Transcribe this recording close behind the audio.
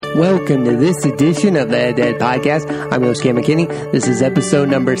Welcome to this edition of the Dead Podcast. I'm your host, Cam McKinney. This is episode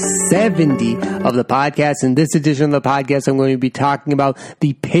number 70 of the podcast. In this edition of the podcast, I'm going to be talking about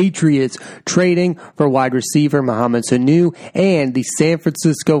the Patriots trading for wide receiver Mohamed Sanu and the San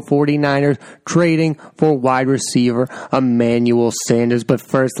Francisco 49ers trading for wide receiver Emmanuel Sanders. But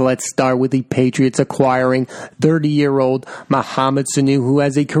first, let's start with the Patriots acquiring 30-year-old Mohamed Sanu, who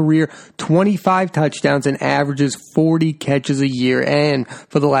has a career 25 touchdowns and averages 40 catches a year, and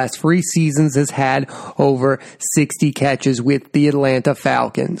for the last 3 seasons has had over 60 catches with the Atlanta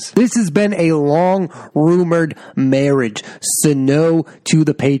Falcons. This has been a long rumored marriage, Sanu to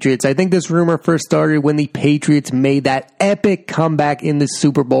the Patriots. I think this rumor first started when the Patriots made that epic comeback in the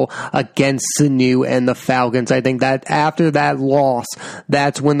Super Bowl against Sanu and the Falcons. I think that after that loss,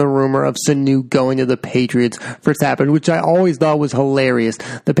 that's when the rumor of Sanu going to the Patriots first happened, which I always thought was hilarious.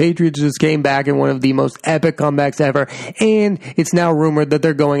 The Patriots just came back in one of the most epic comebacks ever, and it's now rumored that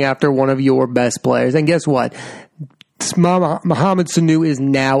they're going after one of your best players. And guess what? Mohamed Sanu is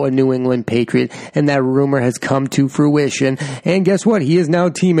now a New England Patriot, and that rumor has come to fruition. And guess what? He is now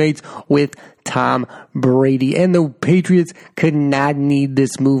teammates with Tom Brady, and the Patriots could not need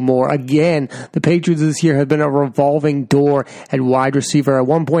this move more. Again, the Patriots this year have been a revolving door at wide receiver. At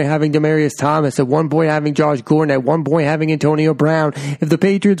one point having Demaryius Thomas, at one point having Josh Gordon, at one point having Antonio Brown. If the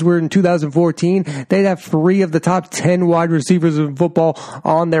Patriots were in 2014, they'd have 3 of the top 10 wide receivers in football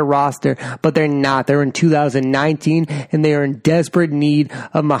on their roster, but they're not. They're in 2019, and they are in desperate need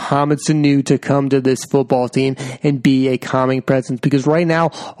of Mohamed Sanu to come to this football team and be a calming presence, because right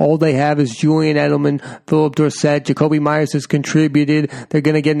now all they have is Julian Edelman, Philip Dorsett, Jacoby Myers has contributed. They're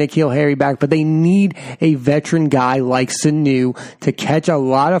going to get N'Keal Harry back, but they need a veteran guy like Sanu to catch a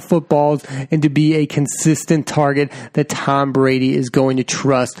lot of footballs and to be a consistent target that Tom Brady is going to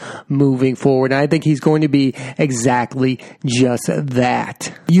trust moving forward. And I think he's going to be exactly just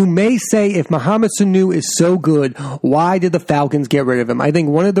that. You may say, if Mohamed Sanu is so good, why did the Falcons get rid of him? I think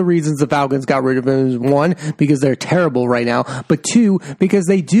one of the reasons the Falcons got rid of him is 1, because they're terrible right now, but 2, because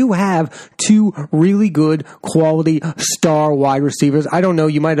they do have 2 really good quality star wide receivers. I don't know,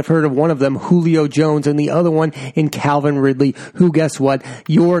 you might have heard of one of them, Julio Jones, and the other one in Calvin Ridley, who, guess what,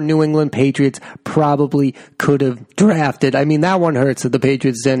 your New England Patriots probably could have drafted. I mean, that one hurts that the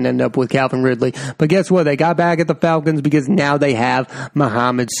Patriots didn't end up with Calvin Ridley, but guess what, they got back at the Falcons because now they have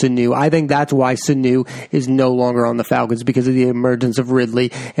Mohamed Sanu. I think that's why Sanu is no longer on the Falcons, because of the emergence of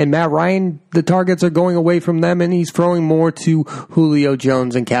Ridley. And Matt Ryan, the targets are going away from them, and he's throwing more to Julio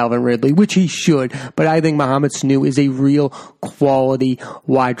Jones and Calvin Ridley, which he should, but I think Mohamed Sanu is a real quality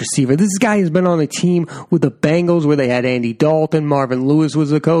wide receiver. This guy has been on a team with the Bengals where they had Andy Dalton, Marvin Lewis was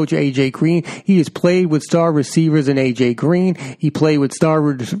the coach, A.J. Green. He has played with star receivers in A.J. Green. He played with star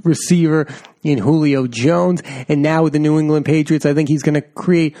receiver in Julio Jones, and now with the New England Patriots, I think he's going to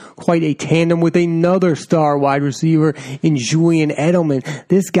create quite a tandem with another star wide receiver in Julian Edelman.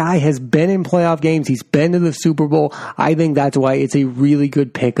 This guy has been in playoff games. He's been to the Super Bowl. I think that's why it's a really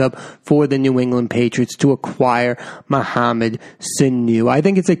good pickup for the New England Patriots to acquire Mohamed Sanu. I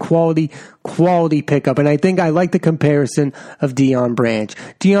think it's a quality pickup, and I think I like the comparison of Deion Branch.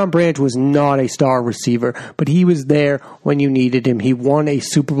 Deion Branch was not a star receiver, but he was there when you needed him. He won a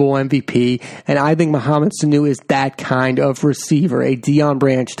Super Bowl MVP, and I think Mohamed Sanu is that kind of receiver, a Deion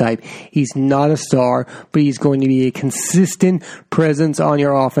Branch type. He's not a star, but he's going to be a consistent presence on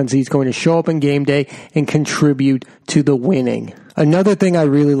your offense. He's going to show up in game day and contribute to the winning. Another thing I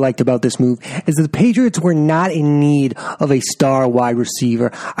really liked about this move is that the Patriots were not in need of a star wide receiver.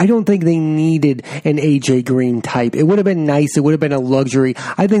 I don't think they needed an A.J. Green type. It would have been nice. It would have been a luxury.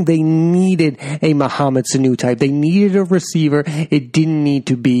 I think they needed a Mohamed Sanu type. They needed a receiver. It didn't need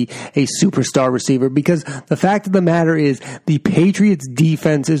to be a superstar receiver, because the fact of the matter is the Patriots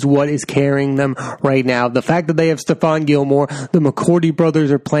defense is what is carrying them right now. The fact that they have Stephon Gilmore, the McCourty brothers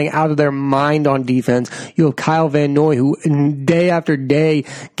are playing out of their mind on defense. You have Kyle Van Noy, who day after day,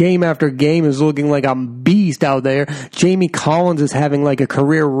 game after game is looking like a beast out there. Jamie Collins is having like a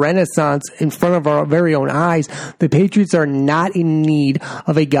career renaissance in front of our very own eyes. The Patriots are not in need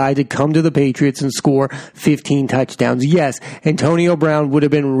of a guy to come to the Patriots and score 15 touchdowns. Yes, Antonio Brown would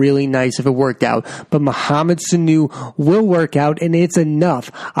have been really nice if it worked out, but Mohamed Sanu will work out, and it's enough.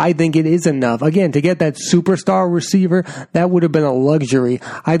 I think it is enough. Again, to get that superstar receiver, that would have been a luxury.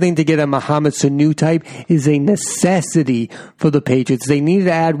 I think to get a Mohamed Sanu type is a necessity for the Patriots. They needed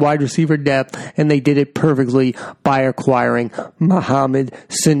to add wide receiver depth, and they did it perfectly by acquiring Mohamed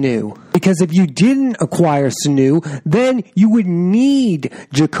Sanu. The Because if you didn't acquire Sanu, then you would need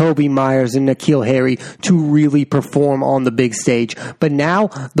Jakobi Meyers and N'Keal Harry to really perform on the big stage. But now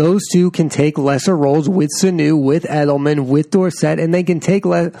those two can take lesser roles with Sanu, with Edelman, with Dorsett, and they can take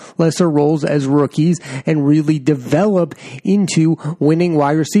lesser roles as rookies and really develop into winning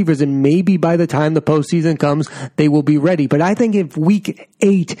wide receivers. And maybe by the time the postseason comes, they will be ready. But I think if week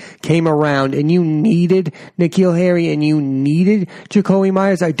 8 came around and you needed N'Keal Harry and you needed Jakobi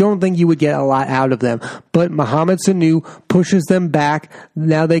Meyers, I don't think you would get a lot out of them. But Mohamed Sanu pushes them back.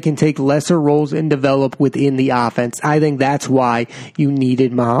 Now they can take lesser roles and develop within the offense. I think that's why you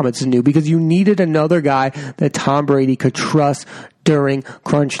needed Mohamed Sanu, because you needed another guy that Tom Brady could trust during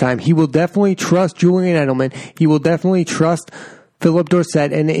crunch time. He will definitely trust Julian Edelman. He will definitely trust Philip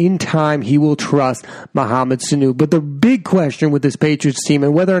Dorsett, and in time, he will trust Mohamed Sanu. But the big question with this Patriots team,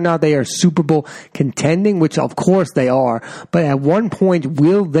 and whether or not they are Super Bowl contending, which of course they are, but at one point,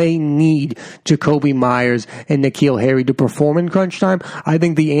 will they need Jakobi Meyers and N'Keal Harry to perform in crunch time? I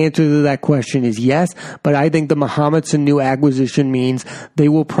think the answer to that question is yes, but I think the Mohamed Sanu acquisition means they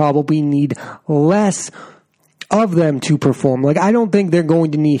will probably need less of them to perform. Like, I don't think they're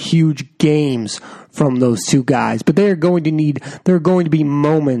going to need huge games from those two guys, but there are going to be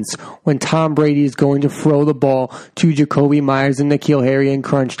moments when Tom Brady is going to throw the ball to Jakobi Meyers and N'Keal Harry in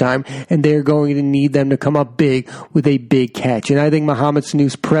crunch time, and they're going to need them to come up big with a big catch. And I think Mohamed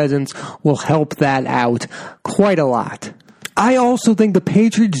Sanu's presence will help that out quite a lot. I also think the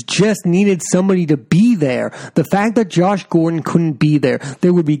Patriots just needed somebody to be there. The fact that Josh Gordon couldn't be there,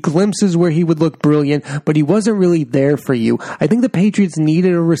 there would be glimpses where he would look brilliant, but he wasn't really there for you. I think the Patriots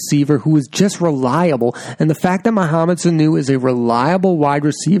needed a receiver who was just reliable, and the fact that Mohamed Sanu is a reliable wide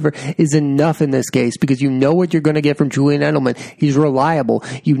receiver is enough in this case, because you know what you're going to get from Julian Edelman. He's reliable.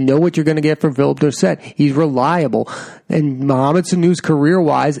 You know what you're going to get from Philip Dorsett. He's reliable. And Mohamed Sanu's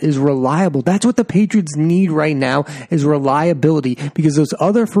career-wise is reliable. That's what the Patriots need right now, is reliability, because those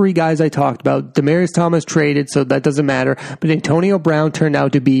other 3 guys I talked about, Demaryius Thomas traded, so that doesn't matter, but Antonio Brown turned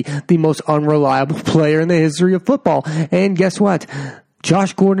out to be the most unreliable player in the history of football. And guess what?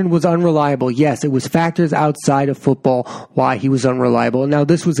 Josh Gordon was unreliable. Yes, it was factors outside of football why he was unreliable. Now,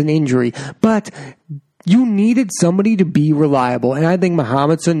 this was an injury, but you needed somebody to be reliable, and I think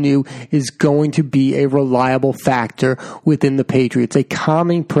Mohamed Sanu is going to be a reliable factor within the Patriots, a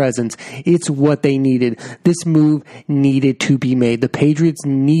calming presence. It's what they needed. This move needed to be made. The Patriots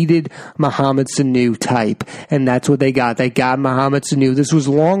needed Mohamed Sanu type, and that's what they got. They got Mohamed Sanu. This was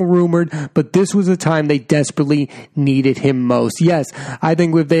long rumored, but this was the time they desperately needed him most. Yes, I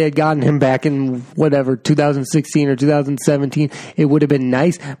think if they had gotten him back in 2016 or 2017, it would have been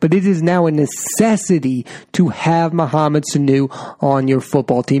nice, but it is now a necessity to have Mohamed Sanu on your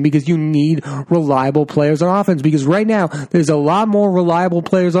football team, because you need reliable players on offense, because right now there's a lot more reliable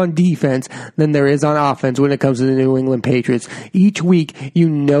players on defense than there is on offense when it comes to the New England Patriots. Each week you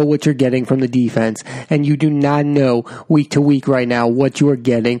know what you're getting from the defense, and you do not know week to week right now what you are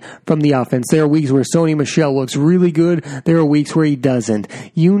getting from the offense. There are weeks where Sony Michel looks really good. There are weeks where he doesn't.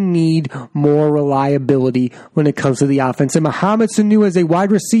 You need more reliability when it comes to the offense, and Mohamed Sanu as a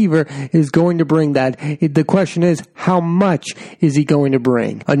wide receiver is going to bring that. The question is, how much is he going to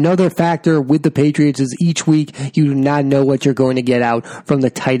bring? Another factor with the Patriots is each week you do not know what you're going to get out from the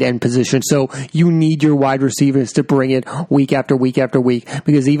tight end position. So you need your wide receivers to bring it week after week after week,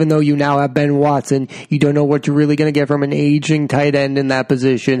 because even though you now have Ben Watson, you don't know what you're really going to get from an aging tight end in that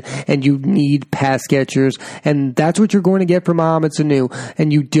position, and you need pass catchers, and that's what you're going to get from Mohamed Sanu,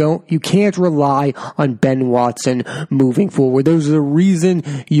 and you can't rely on Ben Watson moving forward. There's a reason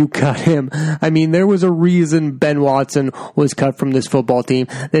you cut him. I mean, there was a reason Ben Watson was cut from this football team.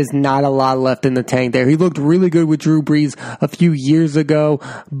 There's not a lot left in the tank there. He looked really good with Drew Brees a few years ago,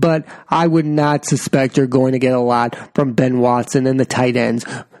 but I would not suspect you're going to get a lot from Ben Watson and the tight ends.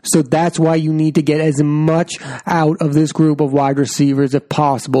 So that's why you need to get as much out of this group of wide receivers if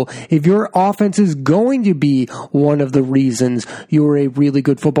possible. If your offense is going to be one of the reasons you're a really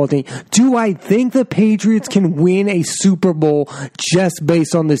good football team, do I think the Patriots can win a Super Bowl just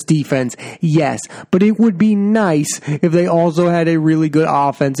based on this defense? Yes, but it would be nice if they also had a really good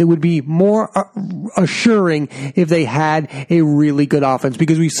offense. It would be more assuring if they had a really good offense,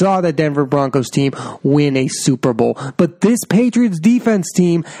 because we saw that Denver Broncos team win a Super Bowl. But this Patriots defense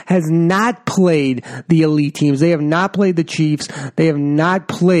team has not played the elite teams. They have not played the Chiefs. They have not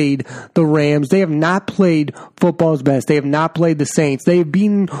played the Rams. They have not played football's best. They have not played the Saints. They have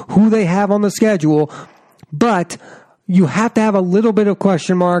beaten who they have on the schedule, but you have to have a little bit of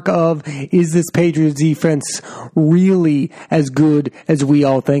question mark of, is this Patriots defense really as good as we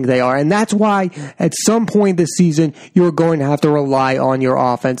all think they are? And that's why at some point this season, you're going to have to rely on your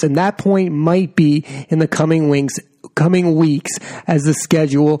offense. And that point might be in the coming weeks as the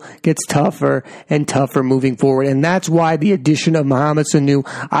schedule gets tougher and tougher moving forward. And that's why the addition of Mohamed Sanu,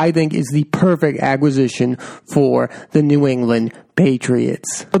 I think, is the perfect acquisition for the New England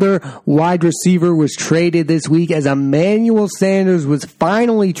Patriots. Another wide receiver was traded this week as Emmanuel Sanders was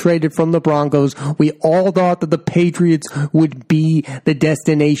finally traded from the Broncos. We all thought that the Patriots would be the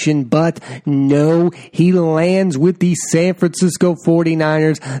destination, but no, he lands with the San Francisco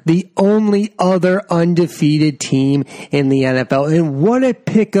 49ers, the only other undefeated team in the NFL. And what a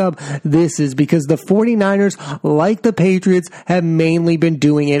pickup this is, because the 49ers, like the Patriots, have mainly been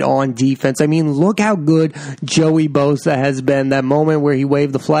doing it on defense. I mean, look how good Joey Bosa has been. That moment where he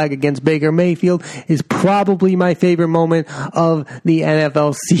waved the flag against Baker Mayfield is probably my favorite moment of the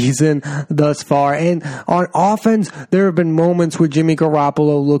NFL season thus far. And on offense, there have been moments where Jimmy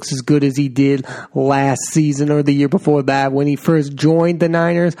Garoppolo looks as good as he did last season or the year before that when he first joined the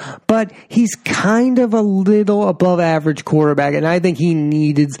Niners, but he's kind of a little above average quarterback, and I think he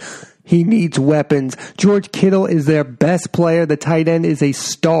needs weapons. George Kittle is their best player. The tight end is a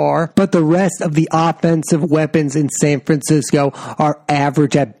star, but the rest of the offensive weapons in San Francisco are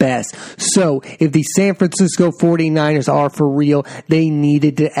average at best. So if the San Francisco 49ers are for real, they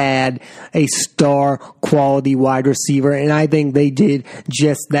needed to add a star quality wide receiver, and I think they did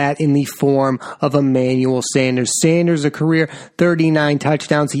just that in the form of Emmanuel Sanders. Sanders, a career 39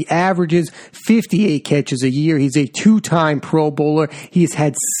 touchdowns. He averages 58 catches a year. He's a two-time Pro Bowler. He's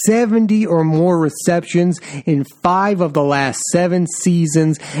had 70 or more receptions in 5 of the last 7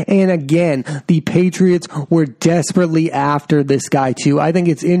 seasons. And again, the Patriots were desperately after this guy too. I think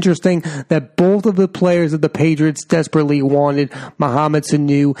it's interesting that both of the players that the Patriots desperately wanted, Mohamed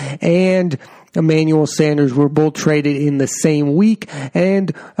Sanu and Emmanuel Sanders, were both traded in the same week.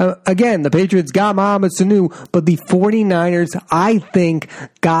 And again, the Patriots got Mohamed Sanu, but the 49ers, I think,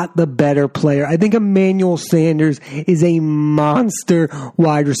 got the better player. I think Emmanuel Sanders is a monster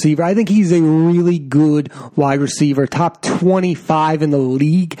wide receiver. I think he's a really good wide receiver, top 25 in the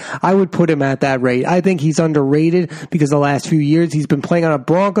league. I would put him at that rate. I think he's underrated because the last few years he's been playing on a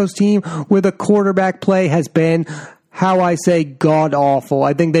Broncos team where the quarterback play has been, how I say, god awful.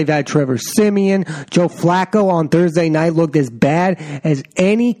 I think they've had Trevor Siemian. Joe Flacco on Thursday night looked as bad as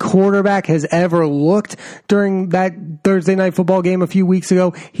any quarterback has ever looked during that Thursday night football game a few weeks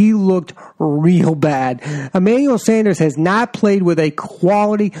ago. He looked real bad. Emmanuel Sanders has not played with a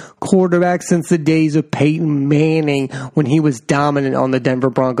quality quarterback since the days of Peyton Manning when he was dominant on the Denver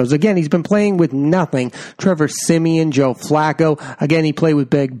Broncos. Again, he's been playing with nothing. Trevor Siemian, Joe Flacco. Again, he played with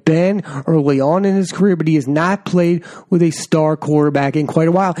Big Ben early on in his career, but he has not played with a star quarterback in quite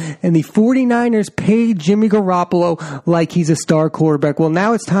a while. And the 49ers paid Jimmy Garoppolo like he's a star quarterback. Well,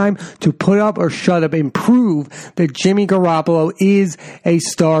 now it's time to put up or shut up and prove that Jimmy Garoppolo is a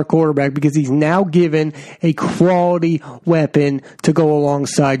star quarterback, because he's now given a quality weapon to go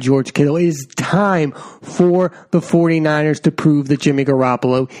alongside George Kittle. It is time for the 49ers to prove that Jimmy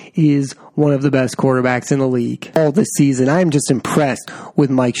Garoppolo is one of the best quarterbacks in the league. All this season, I'm just impressed with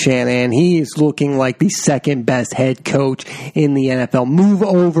Mike Shanahan. He is looking like the second best head coach in the NFL. Move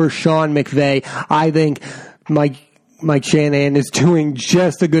over Sean McVay. I think Mike Shanahan is doing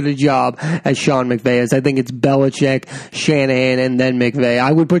just as good a job as Sean McVay is. I think it's Belichick, Shanahan, and then McVay.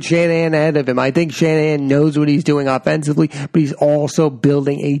 I would put Shanahan ahead of him. I think Shanahan knows what he's doing offensively, but he's also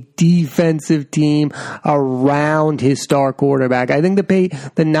building a defensive team around his star quarterback. I think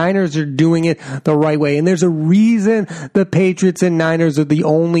the Niners are doing it the right way, and there's a reason the Patriots and Niners are the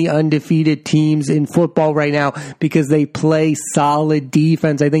only undefeated teams in football right now, because they play solid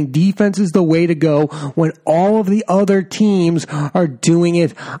defense. I think defense is the way to go when all of the other teams are doing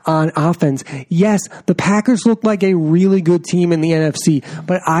it on offense. Yes, the Packers look like a really good team in the NFC,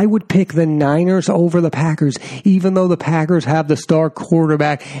 but I would pick the Niners over the Packers, even though the Packers have the star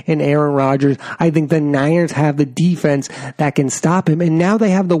quarterback in Aaron Rodgers. I think the Niners have the defense that can stop him, and now they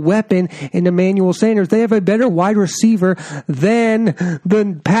have the weapon in Emmanuel Sanders. They have a better wide receiver than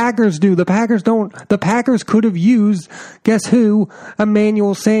the Packers do. The Packers don't. The Packers could have used, guess who?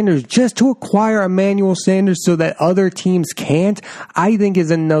 Emmanuel Sanders, just to acquire Emmanuel Sanders so that other teams can't. I think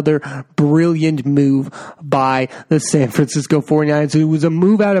is another brilliant move by the San Francisco 49ers. It was a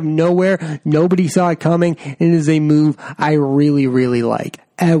move out of nowhere. Nobody saw it coming. It is a move I really, really like.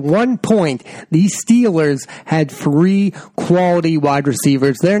 At one point, the Steelers had 3 quality wide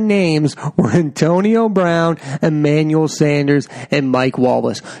receivers. Their names were Antonio Brown, Emmanuel Sanders, and Mike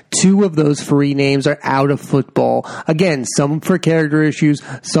Wallace. 2 of those 3 names are out of football. Again, some for character issues,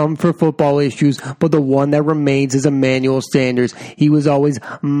 some for football issues, but the one that remains is Emmanuel Sanders. He was always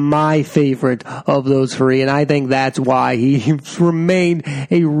my favorite of those 3, and I think that's why he remained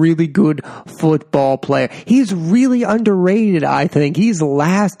a really good football player. He's really underrated, I think. He's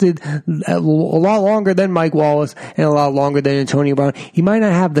lasted a lot longer than Mike Wallace and a lot longer than Antonio Brown. He might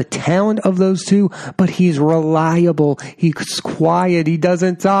not have the talent of those 2, but he's reliable. He's quiet. He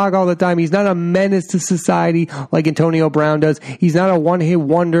doesn't talk all the time. He's not a menace to society like Antonio Brown does. He's not a one-hit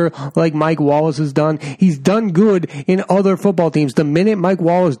wonder like Mike Wallace has done. He's done good in other football teams. The minute Mike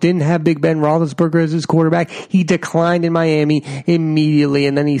Wallace didn't have Big Ben Roethlisberger as his quarterback, he declined in Miami immediately,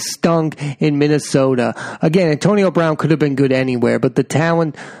 and then he stunk in Minnesota. Again, Antonio Brown could have been good anywhere, but the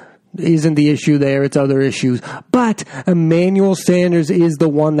talent isn't the issue there, it's other issues. But Emmanuel Sanders is the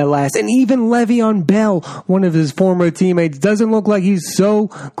one that lasts. And even Le'Veon Bell, one of his former teammates, doesn't look like he's so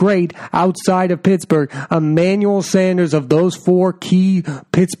great outside of Pittsburgh. Emmanuel Sanders, of those 4 key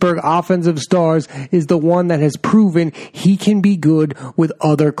Pittsburgh offensive stars, is the one that has proven he can be good with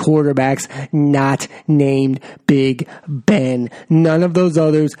other quarterbacks not named Big Ben. None of those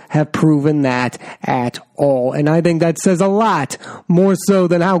others have proven that at all. And I think that says a lot, more so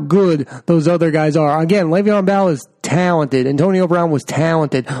than how good those other guys are. Again, Le'Veon Bell is talented. Antonio Brown was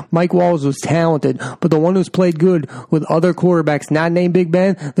talented. Mike Wallace was talented. But the one who's played good with other quarterbacks not named Big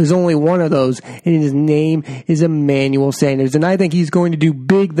Ben, there's only one of those, and his name is Emmanuel Sanders. And I think he's going to do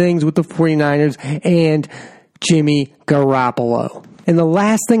big things with the 49ers and Jimmy Garoppolo. And the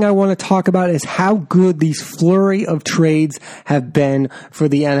last thing I want to talk about is how good these flurry of trades have been for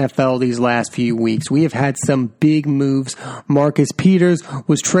the NFL these last few weeks. We have had some big moves. Marcus Peters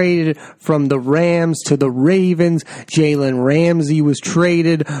was traded from the Rams to the Ravens. Jalen Ramsey was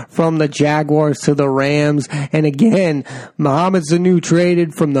traded from the Jaguars to the Rams. And again, Mohamed Sanu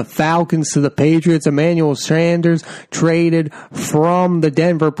traded from the Falcons to the Patriots. Emmanuel Sanders traded from the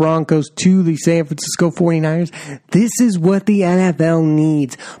Denver Broncos to the San Francisco 49ers. This is what the NFL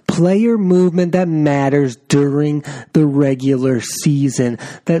needs. Player movement that matters during the regular season.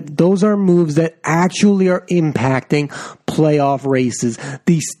 That those are moves that actually are impacting playoff races.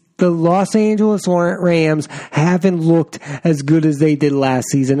 The Los Angeles Rams haven't looked as good as they did last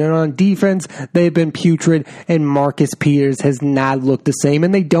season. And on defense, they've been putrid, and Marcus Peters has not looked the same,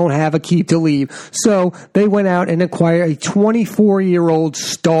 and they don't have Aqib Talib. So they went out and acquired a 24-year-old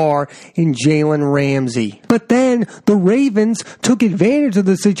star in Jalen Ramsey. But then the Ravens took advantage of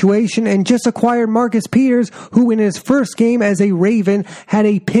the situation and just acquired Marcus Peters, who in his first game as a Raven had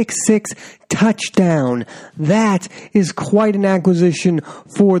a pick-6 touchdown. That is quite an acquisition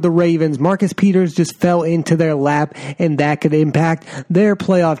for the Ravens. Marcus Peters just fell into their lap, and that could impact their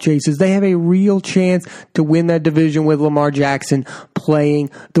playoff chases. They have a real chance to win that division with Lamar Jackson playing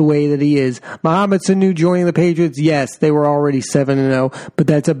the way that he is. Mohamed Sanu joining the Patriots, yes, they were already 7-0, but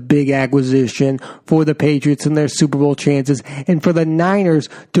that's a big acquisition for the Patriots and their Super Bowl chances. And for the Niners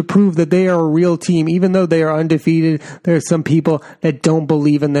to prove that they are a real team, even though they are undefeated, there are some people that don't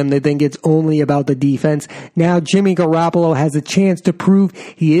believe in them. They think it's only about the defense. Now Jimmy Garoppolo has a chance to prove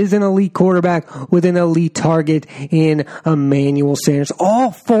he is an elite quarterback with an elite target in Emmanuel Sanders.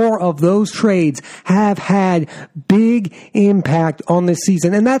 All 4 of those trades have had big impact on this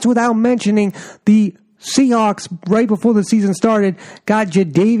season, and that's without mentioning the Seahawks, right before the season started, got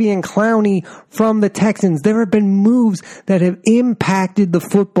Jadeveon Clowney from the Texans. There have been moves that have impacted the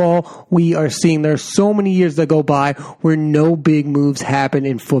football we are seeing. There are so many years that go by where no big moves happen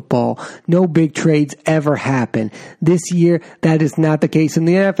in football. No big trades ever happen. This year, that is not the case, and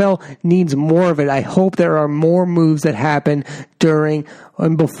the NFL needs more of it. I hope there are more moves that happen during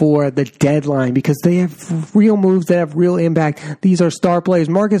and before the deadline, because they have real moves that have real impact. These are star players.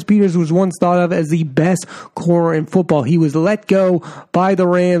 Marcus Peters was once thought of as the best corner in football. He was let go by the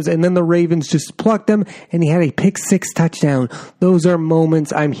Rams, and then the Ravens just plucked him, and he had a pick-6 touchdown. Those are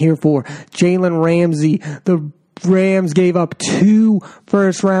moments I'm here for. Jalen Ramsey, the Rams gave up 2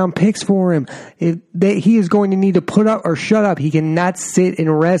 first-round picks for him. He is going to need to put up or shut up. He cannot sit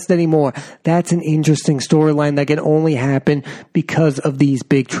and rest anymore. That's an interesting storyline that can only happen because of these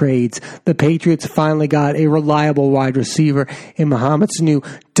big trades. The Patriots finally got a reliable wide receiver in Mohamed Sanu.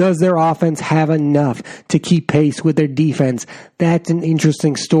 Does their offense have enough to keep pace with their defense? That's an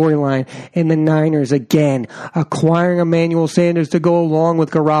interesting storyline. And the Niners, again, acquiring Emmanuel Sanders to go along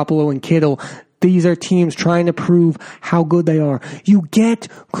with Garoppolo and Kittle. These are teams trying to prove how good they are. You get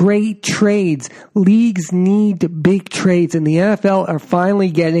great trades. Leagues need big trades, and the NFL are finally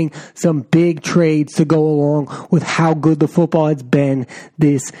getting some big trades to go along with how good the football has been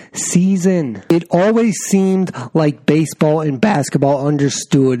this season. It always seemed like baseball and basketball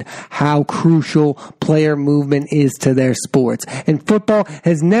understood how crucial player movement is to their sports. And football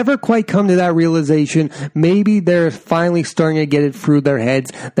has never quite come to that realization. Maybe they're finally starting to get it through their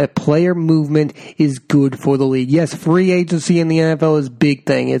heads that player movement is good for the league. Yes, free agency in the NFL is a big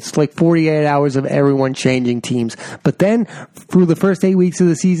thing. It's like 48 hours of everyone changing teams. But then, through the first 8 weeks of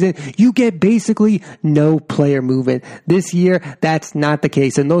the season, you get basically no player movement. This year, that's not the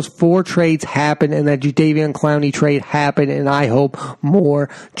case. And those 4 trades happened, and that Jadeveon Clowney trade happened, and I hope more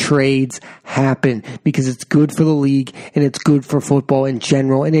trades happen because it's good for the league and it's good for football in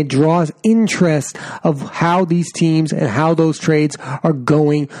general, and it draws interest of how these teams and how those trades are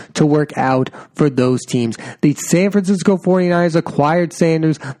going to work out for those teams. The San Francisco 49ers acquired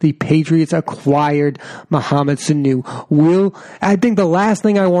Sanders. The Patriots acquired Mohamed Sanu. I think the last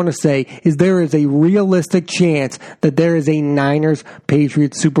thing I want to say is there is a realistic chance that there is a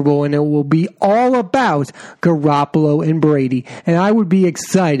Niners-Patriots Super Bowl, and it will be all about Garoppolo and Brady, and I would be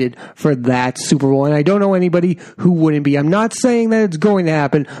excited for that Super Bowl, and I don't know anybody who wouldn't be. I'm not saying that it's going to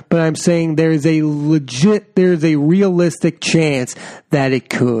happen, but I'm saying there's a realistic chance that it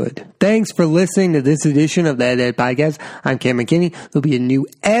could. Thanks for listening to this edition of the Ed Podcast. I'm Cameron Kinney. There'll be a new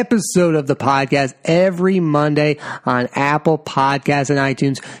episode of the podcast every Monday on Apple Podcasts and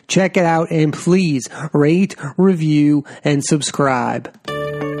iTunes. Check it out, and please rate, review, and subscribe.